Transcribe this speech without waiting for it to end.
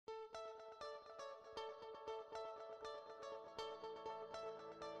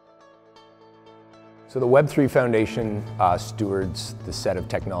So the Web3 Foundation stewards the set of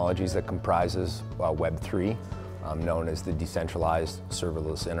technologies that comprises Web3, known as the decentralized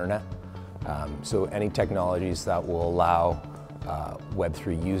serverless internet. So any technologies that will allow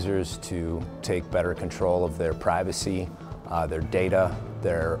Web3 users to take better control of their privacy, their data,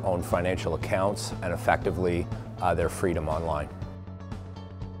 their own financial accounts, and effectively their freedom online.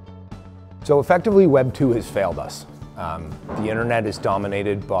 So effectively, Web2 has failed us. The internet is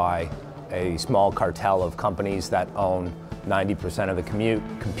dominated by a small cartel of companies that own 90% of the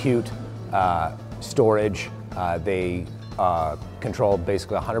compute, storage. They control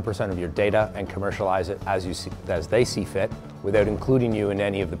basically 100% of your data and commercialize it as they see fit, without including you in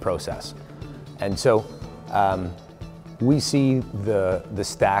any of the process. And so we see the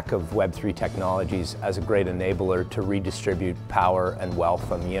stack of Web3 technologies as a great enabler to redistribute power and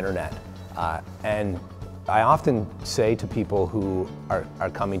wealth on the internet. And I often say to people who are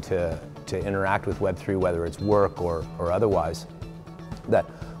coming to interact with Web3, whether it's work or otherwise, that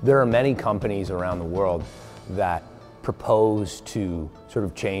there are many companies around the world that propose to sort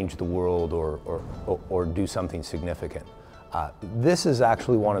of change the world or do something significant. This is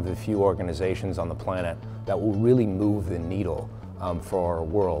actually one of the few organizations on the planet that will really move the needle for our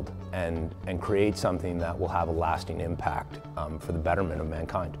world and create something that will have a lasting impact for the betterment of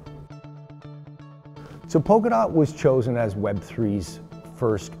mankind. So Polkadot was chosen as Web3's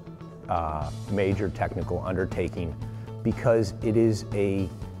first major technical undertaking because it is a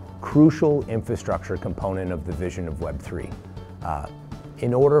crucial infrastructure component of the vision of Web3.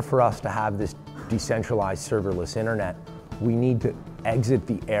 In order for us to have this decentralized serverless internet, we need to exit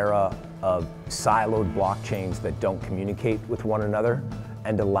the era of siloed blockchains that don't communicate with one another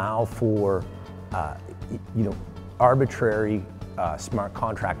and allow for arbitrary smart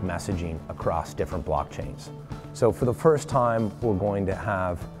contract messaging across different blockchains. So for the first time, we're going to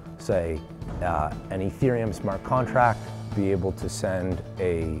have, say, an Ethereum smart contract be able to send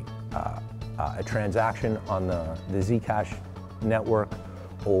a transaction on the Zcash network,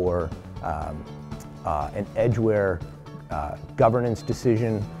 or an Edgeware governance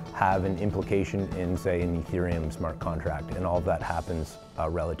decision have an implication in, say, an Ethereum smart contract, and all of that happens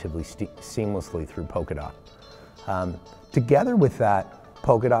relatively seamlessly through Polkadot. Together with that,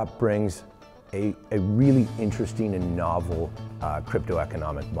 Polkadot brings a really interesting and novel crypto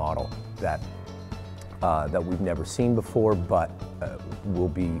economic model that we've never seen before, but will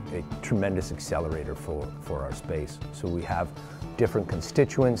be a tremendous accelerator for our space. So we have different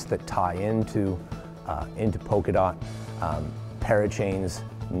constituents that tie into Polkadot. Parachains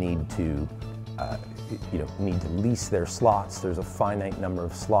need to lease their slots. There's a finite number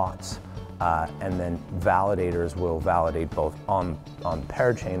of slots, and then validators will validate both on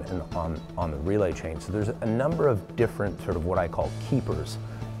parachain and on the relay chain. So there's a number of different sort of what I call keepers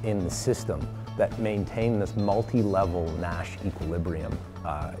in the system that maintain this multi-level Nash equilibrium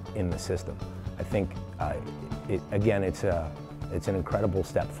in the system. I think it's an incredible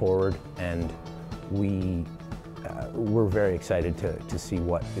step forward, and we're very excited to see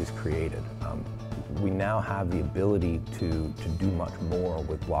what is created. We now have the ability to do much more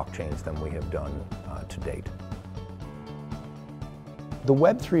with blockchains than we have done to date. The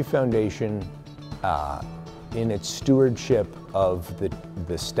Web3 Foundation, in its stewardship of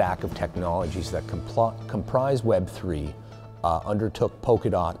the stack of technologies that comprise Web3, undertook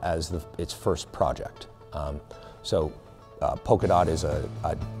Polkadot as its first project. Polkadot is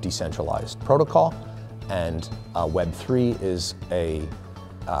a decentralized protocol, and Web3 is a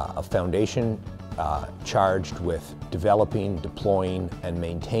foundation charged with developing, deploying, and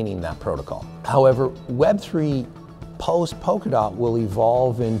maintaining that protocol. However, Web3 post-Polkadot will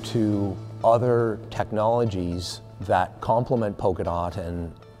evolve into other technologies that complement Polkadot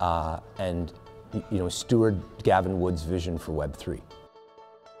and steward Gavin Wood's vision for Web3.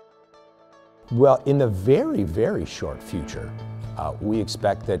 Well, in the very, very short future, we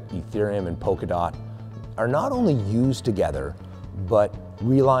expect that Ethereum and Polkadot are not only used together, but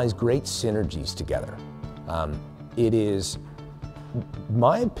realize great synergies together. It is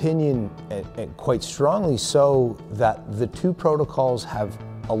my opinion, and quite strongly so, that the two protocols have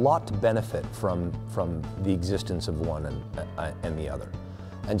a lot to benefit from the existence of one and the other.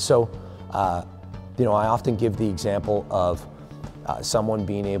 And so, I often give the example of someone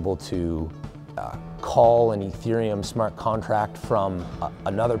being able to call an Ethereum smart contract from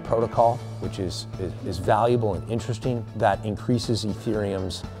another protocol, which is valuable and interesting, that increases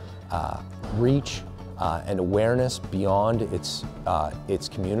Ethereum's reach and awareness beyond its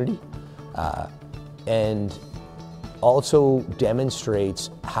community. And also demonstrates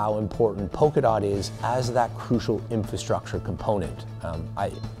how important Polkadot is as that crucial infrastructure component.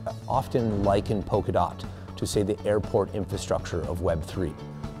 I often liken Polkadot to, say, the airport infrastructure of Web3.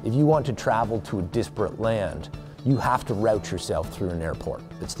 If you want to travel to a disparate land, you have to route yourself through an airport.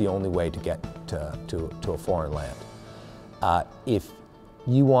 It's the only way to get to a foreign land. If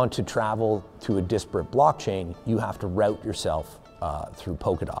you want to travel to a disparate blockchain, you have to route yourself through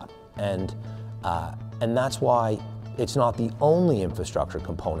Polkadot. And that's why it's not the only infrastructure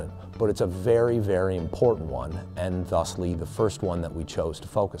component, but it's a very, very important one, and thusly the first one that we chose to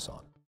focus on.